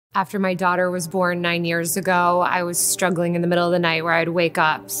After my daughter was born 9 years ago, I was struggling in the middle of the night where I'd wake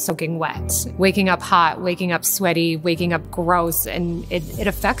up soaking wet, waking up hot, waking up sweaty, waking up gross, and it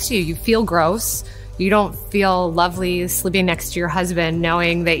affects you. You feel gross. You don't feel lovely sleeping next to your husband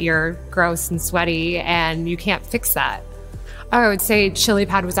knowing that you're gross and sweaty, and you can't fix that. I would say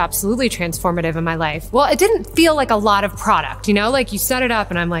ChiliPad was absolutely transformative in my life. Well, it didn't feel like a lot of product, you know? Like you set it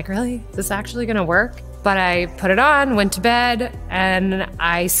up and I'm like, really? Is this actually gonna work? But I put it on, went to bed, and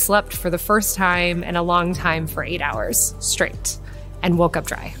I slept for the first time in a long time for 8 hours straight and woke up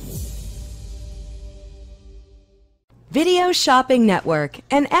dry. Video Shopping Network,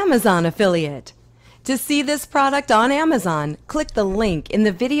 an Amazon affiliate. To see this product on Amazon, click the link in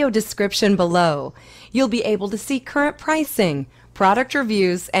the video description below. You'll be able to see current pricing, product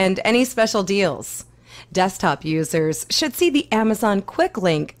reviews, and any special deals. Desktop users should see the Amazon quick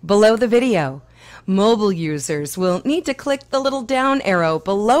link below the video. Mobile users will need to click the little down arrow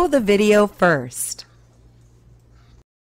below the video first.